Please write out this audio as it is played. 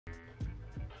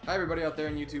Hi everybody out there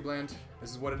in YouTube land. This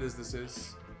is What It Is This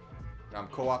Is. I'm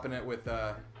co-oping it with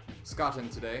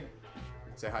Scotin today.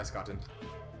 Say hi, Scotin.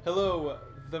 Hello,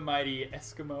 the mighty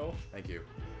Eskimo. Thank you.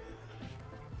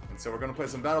 And so we're gonna play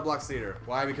some BattleBlock Theater.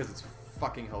 Why? Because it's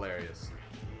fucking hilarious.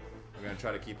 I'm gonna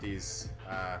try to keep these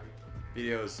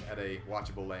videos at a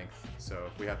watchable length. So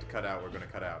if we have to cut out, we're gonna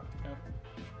cut out. Yep.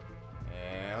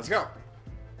 And let's go.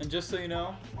 And just so you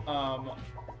know,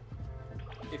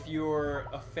 if you're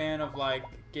a fan of like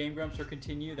Game Grumps or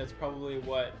Continue, that's probably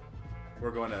what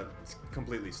we're going to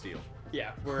completely steal.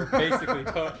 Yeah, we're basically.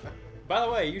 By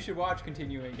the way, you should watch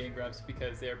Continue and Game Grumps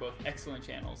because they are both excellent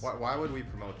channels. Why would we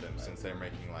promote them since they're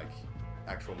making like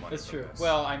actual money? That's true. This?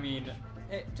 Well, I mean,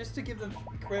 just to give them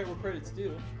credit where credit's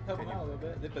due, help them out a little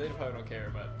bit. But they probably don't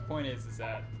care. But the point is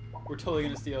that we're totally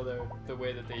gonna steal the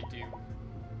way that they do.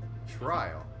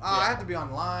 Trial. Yeah. I have to be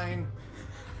online.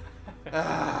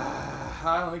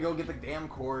 Let me go get the damn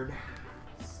cord.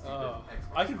 Oh,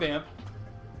 I can vamp.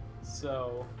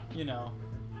 So, you know,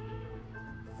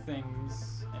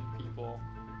 things and people.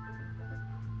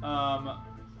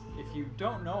 If you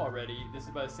don't know already, this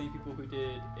is by the same people who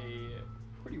did a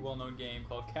pretty well-known game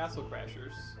called Castle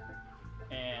Crashers.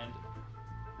 And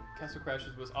Castle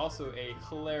Crashers was also a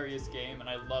hilarious game, and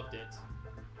I loved it.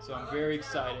 So I'm very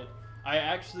excited. I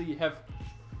actually have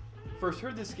first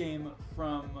heard this game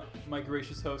from my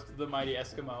gracious host, the mighty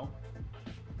Eskimo.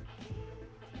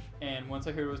 And once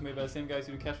I heard it was made by the same guys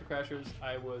who do Castle Crashers,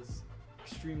 I was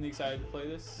extremely excited to play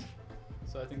this.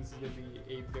 So I think this is going to be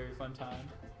a very fun time.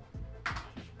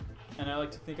 And I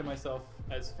like to think of myself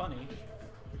as funny,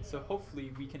 so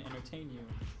hopefully we can entertain you,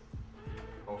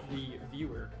 the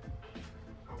viewer.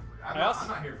 I'm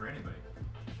not here for anybody.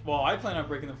 Well, I plan on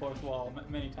breaking the fourth wall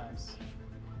many times.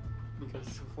 Because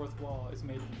the fourth wall is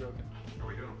made to be broken. Are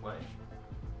we doing a play?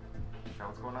 Is that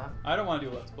what's going on? I don't want to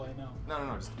do a let's play, no.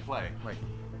 No, just a play. Like,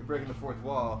 you're breaking the fourth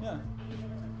wall. Yeah.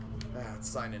 Let's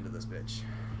sign into this bitch.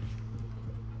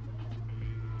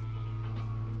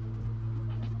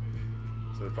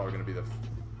 So it's probably going to be the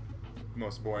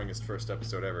most boringest first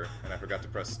episode ever, and I forgot to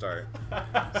press start.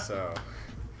 So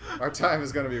our time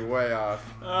is going to be way off.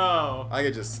 Oh. I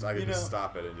could just stop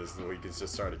it and we could just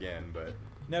start again, but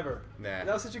never. Nah.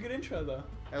 That was such a good intro, though.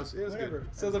 It was good.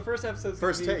 So the first episode's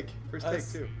first take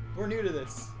too. We're new to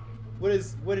this. What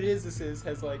it is this is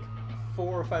has like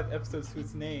 4 or 5 episodes to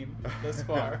its name thus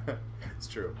far. It's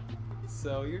true.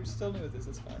 So you're still new at this.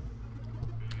 It's fine.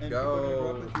 And Go. people are gonna grow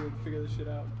up with you and figure this shit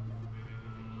out.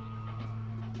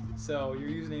 So your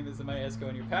username is the mighty Esco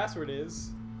and your password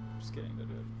is. Just kidding. Don't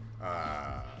do it.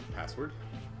 Password.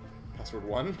 Password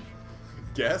 1.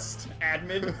 Guest.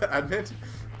 Admin. Admin.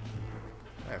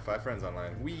 I have 5 friends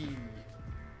online. Wee.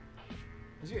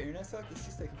 Does your internet suck? This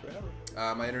is taking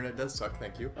forever. My internet does suck,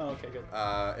 thank you. Oh, okay, good.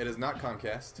 It is not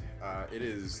Comcast. It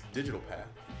is Digital Path.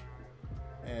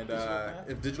 And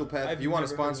if Digital Path, if you want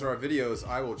to sponsor our videos,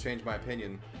 I will change my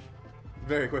opinion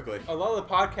very quickly. A lot of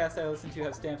the podcasts I listen to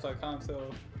have stamps.com,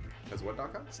 so... Has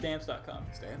what.com? Stamps.com.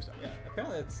 Stamps.com. Yeah,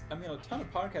 apparently it's... I mean, a ton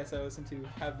of podcasts I listen to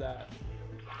have that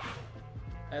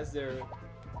as their...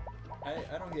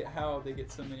 I don't get how they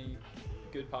get so many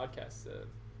good podcasts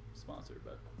sponsored,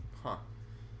 but... Huh.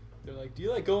 They're like, do you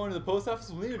like going to the post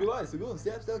office? Well, neither do I, so go on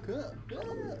stamps.com.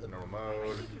 Yeah. Normal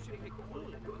mode.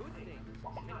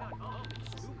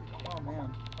 Oh,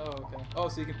 man. Oh, okay. Oh,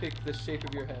 so you can pick the shape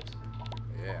of your head.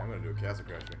 Yeah, I'm going to do a Castle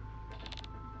Crasher.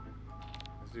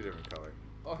 Let's do a different color.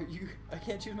 Oh, I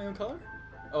can't choose my own color?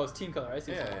 Oh, it's team color. I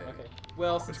see. Yeah. Okay.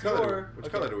 Well, since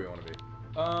Which color do we want to be?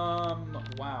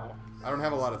 Wow. I don't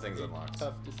have a lot of things unlocked.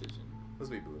 Tough decision.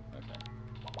 Let's be blue. Okay.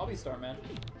 I'll be Starman.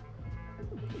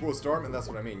 Well, Starman, that's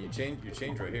what I mean. You change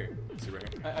right here. See right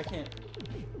here? I can't.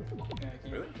 Yeah, I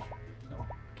can't. Really? No.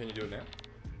 Can you do it now?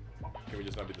 Can we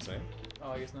just not be the same?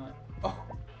 Oh, I guess not.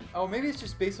 Oh, maybe it's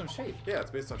just based on shape. Yeah, it's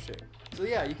based off shape. So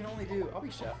yeah, you can only do. I'll be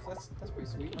chef. That's pretty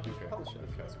sweet. I'll be Okay.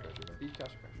 chef. Castle Crasher then. Be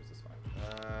Castle Crashers. That's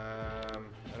fine.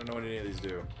 I don't know what any of these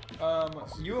do.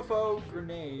 UFO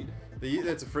grenade.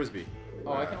 That's a frisbee.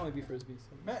 Oh, I can only be frisbee.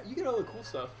 So. Matt, you get all the cool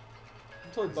stuff.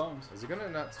 I'm totally bummed. Is it gonna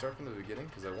not start from the beginning?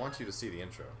 Because I want you to see the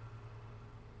intro.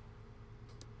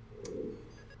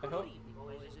 I hope.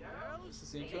 Is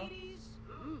this the intro?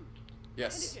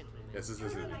 Yes. Yes, this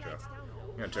is the intro.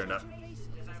 I'm gonna turn it up.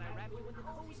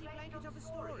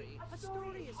 A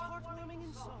story is heartwarming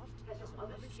and soft as a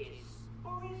mother's kiss.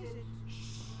 Or is it?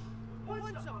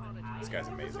 Once upon a time, This guy's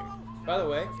amazing. By the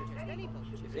way,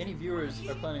 if any viewers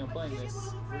are planning on playing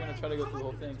this, we're gonna try to go through the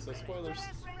whole thing. So spoilers.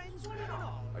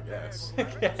 I guess.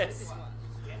 Yes.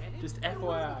 Just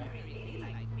FYI.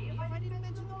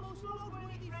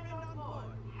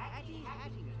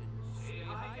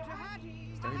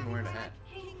 He's not even wearing a hat.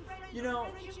 You know,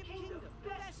 Friendship Kingdom.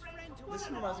 Best friend to this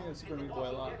one reminds me and of Super Meat Boy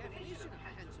a lot. definition of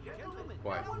handsome gentleman.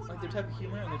 Why? Like their type of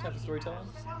humor and their type of storytelling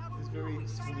is very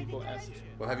Super Meat Boy-esque.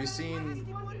 Well, have you seen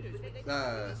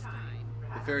the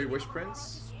Fairy Wish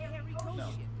Prince? No.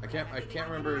 I can't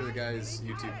remember the guy's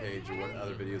YouTube page or what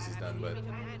other videos he's done, but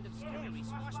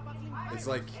it's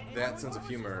like that sense of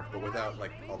humor, but without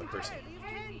like all the cursing.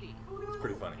 It's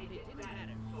pretty funny.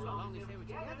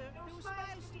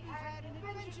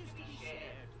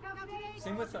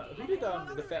 Same with who did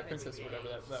the Fat Princess or whatever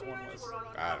that one was.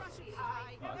 I don't know.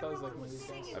 Oh, I thought it was like one of these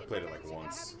guys. I played it like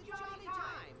once.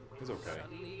 It was okay.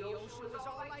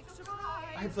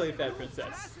 I played Fat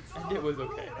Princess, and it was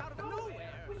okay.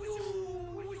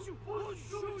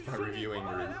 My reviewing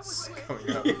roots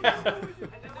coming up. Yeah.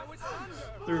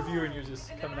 The reviewer and you're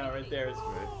just coming out right there. It's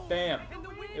bam.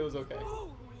 It was okay.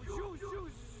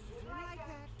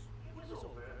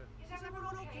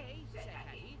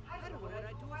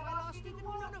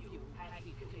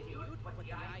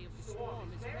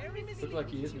 Looked like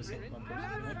he is missing one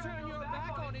person. Never turn your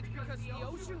back on it because the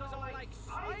ocean was all like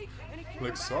psych, and it came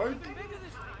Like back psych? even bigger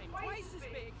this time, twice as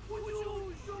big.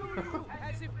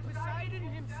 As if Poseidon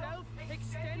himself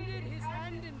extended his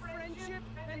hand in friendship,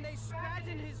 and they spat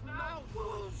in his mouth.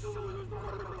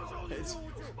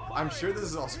 I'm sure this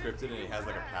is all scripted and he has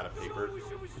like a pad of paper,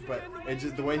 but it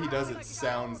just the way he does it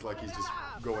sounds like he's just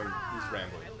he's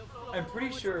rambling. I'm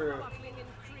pretty sure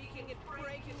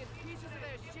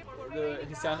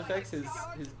his sound effects, his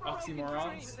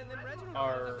oxymorons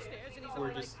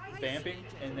were just vamping,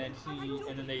 and then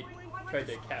they tried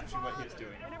to caption what he was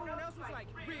doing.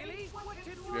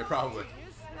 Yeah, probably.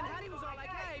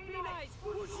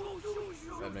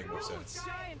 That'd make more sense.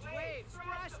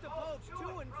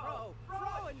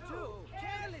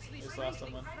 Just lost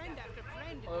someone.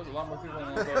 Oh, there was a lot more people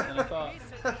on that boat than I thought.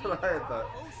 That's what I thought.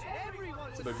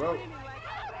 It's a big boat.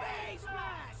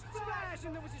 Splash,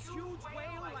 and there was this huge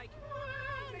whale, like,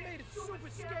 it made it super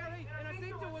scary, and I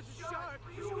think there was a shark.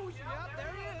 Yep,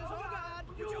 there he is, oh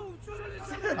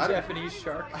god. Japanese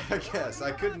shark. I guess.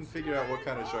 I couldn't figure out what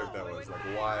kind of shark that was, like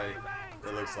why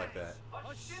it looks like that.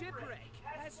 A shipwreck,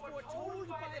 as foretold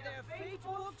by their fate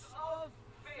books of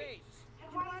fate.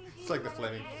 It's like the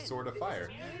flaming sword of fire.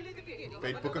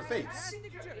 Fate Book of Fates.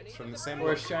 It's from the same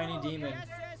Or a book. shiny demon.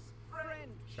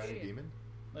 Shiny demon?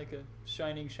 Like a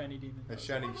shining, shiny demon. A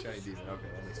shiny demon. Okay,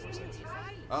 that makes more sense.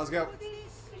 Oh, let's go.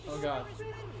 Oh god.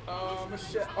 Oh,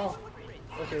 shit. Oh.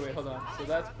 Okay, wait, hold on. So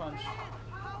that's punch.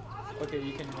 Okay,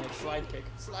 you can like slide kick.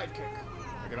 Slide kick.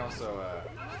 I can also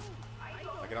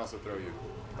throw you.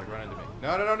 Like run into me.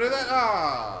 No, don't do that!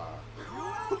 Ah!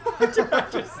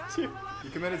 Just You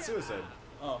committed suicide.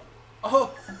 Oh.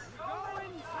 Oh!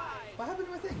 What happened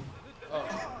to my thing? Oh.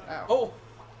 Ow. Oh!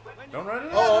 Don't run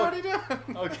into Oh. that! What are you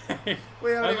doing? Okay.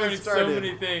 We haven't I'm even learning started. so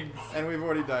many things. And we've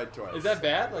already died twice. Is that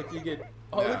bad? Like you get...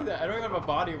 Oh, No. look at that. I don't even have a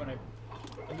body when I'm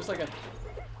just like a...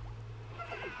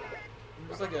 I'm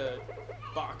just like a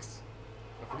box.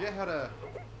 I forget how to...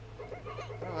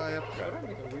 Oh, I Why uppercut. do I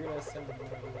make a weird ass sound when I do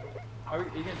that? Are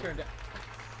you gonna turn it down?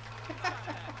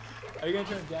 Are you gonna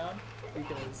turn it down?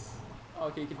 Because... Oh,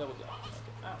 okay, you can double jump.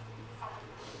 Okay. Ow.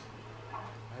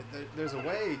 There's a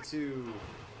way to...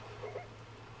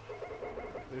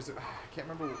 I can't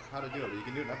remember how to do it, but you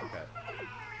can do an uppercut.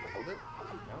 Hold it?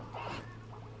 No?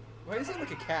 Why does he sound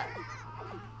like a cat?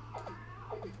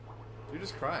 You're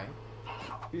just crying.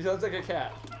 He sounds like a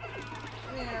cat.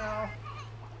 Meow.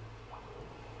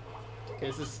 Okay,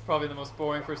 this is probably the most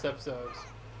boring first episode.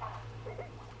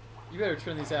 You better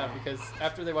turn these out because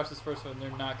after they watch this first one,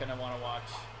 they're not gonna want to watch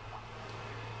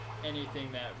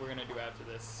anything that we're gonna do after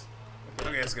this.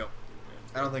 Okay, let's go.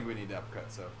 I don't think we need to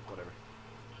uppercut, so whatever.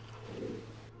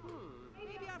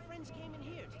 Maybe our friends came in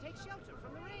here to take shelter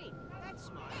from the rain. That's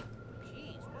smart.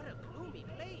 Jeez, what a gloomy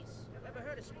place. Ever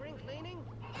heard of spring cleaning?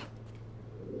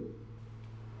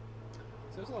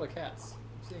 So there's a lot of cats.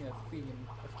 I'm seeing a theme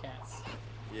of cats.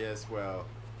 Yes, well...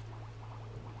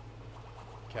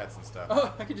 Cats and stuff.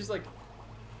 Oh, I could just like...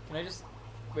 Can I just...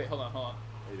 Wait, hold on. How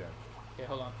you doing? Okay,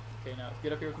 hold on. Okay, now,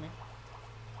 get up here with me.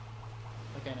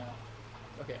 Okay, now.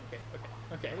 Okay.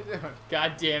 What are you doing?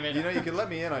 God damn it. You know, you can let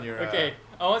me in on your... Okay,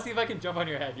 I want to see if I can jump on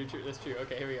your head. That's true.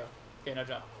 Okay, here we go. Okay, now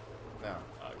jump. No.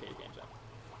 Oh, okay, you can't jump.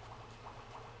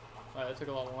 Wow, that took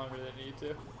a lot longer than it needed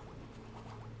to.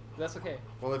 That's okay.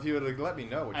 Well, if you would have let me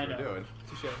know what you I know. were doing.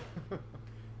 Touche.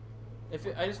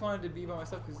 I just wanted to be by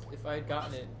myself because if I had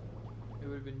gotten it, it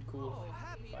would have been cool. Oh,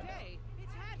 happy Find out. day.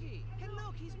 It's Hattie. And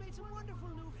look, he's made some wonderful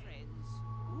new friends.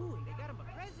 Ooh, and they got him a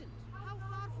present. How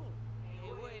thoughtful.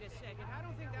 Hey, wait a second. I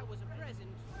don't think that was a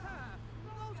present.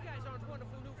 Those guys aren't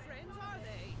wonderful new friends, are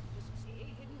they? Just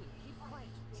stay hidden and keep quiet.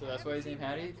 So that's why his name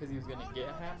Hattie, because he was gonna get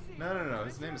half. No.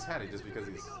 His name is Hattie just because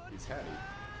he's Hattie. His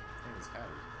name is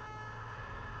Hattie.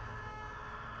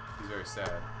 He's very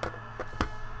sad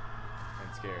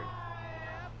and scared.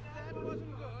 That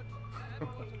wasn't good. That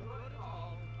wasn't good at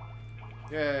all.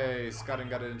 Yay! Scotin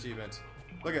got an achievement.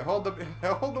 Look at hold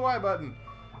the Y button.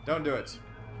 Don't do it.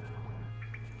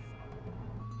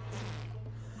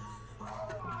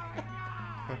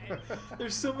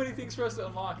 There's so many things for us to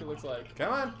unlock. It looks like.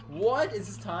 Come on. What is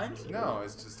this timed? No,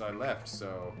 it's just I left,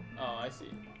 so. Oh, I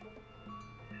see.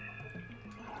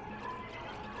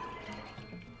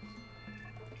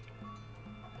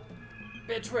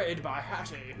 Betrayed by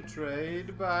Hattie.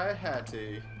 Betrayed by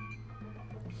Hattie.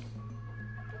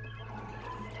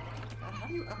 God, how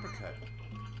do you uppercut?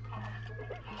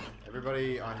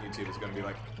 Everybody on YouTube is going to be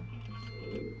like,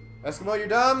 Eskimo, you're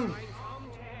dumb!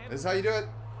 This is how you do it.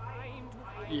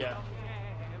 Yeah.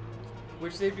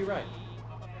 Which they'd be right.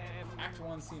 Act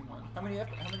 1, Scene 1. How many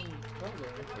levels are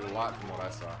there? There's a lot from what I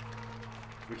saw.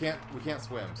 We can't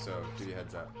swim, so give you a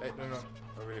heads up. Hey, no,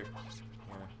 over here.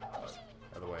 Yeah.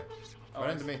 Other way. Oh,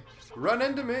 Run into me. Run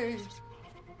into me!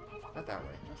 Not that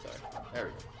way. I'm sorry. There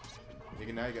we go. You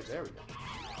can now you get there we go.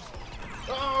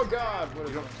 Oh God! What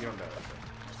You don't know that.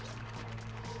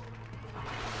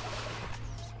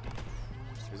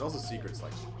 There's also secrets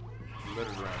like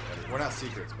littered around everywhere. Well, not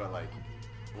secrets, but like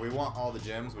we want all the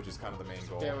gems, which is kind of the main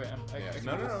goal. Yeah, wait. I can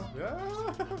do this. Yeah.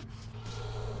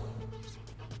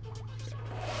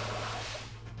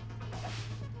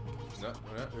 No,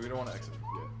 we don't want to exit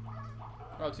yet.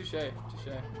 Oh, touche.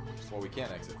 Well, we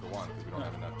can't exit for one because we don't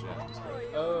have enough gems.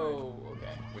 Oh,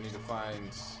 okay. We need to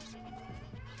find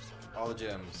all the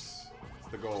gems. It's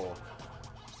the goal.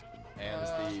 And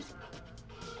it's the.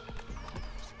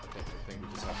 I think we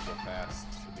just have to go past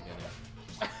the beginning.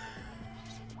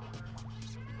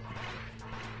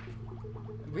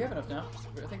 We have enough now.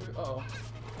 I think. Uh-oh.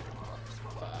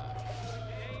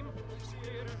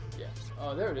 Yeah.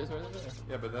 Oh, there it is. Right there.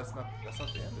 Yeah, but that's not the end, is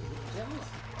it? Yeah, it is.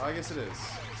 Oh, I guess it is.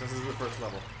 Since this is the first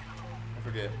level. I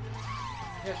forget.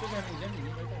 Yeah, it shows you how many gems you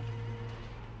need right there.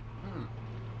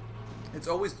 It's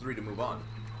always 3 to move on.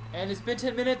 And it's been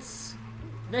 10 minutes.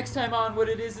 Next time on What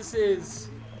It Is This Is,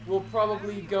 we'll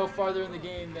probably go farther in the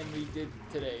game than we did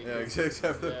today. Yeah, except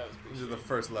Yeah, this is the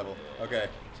first level. Okay.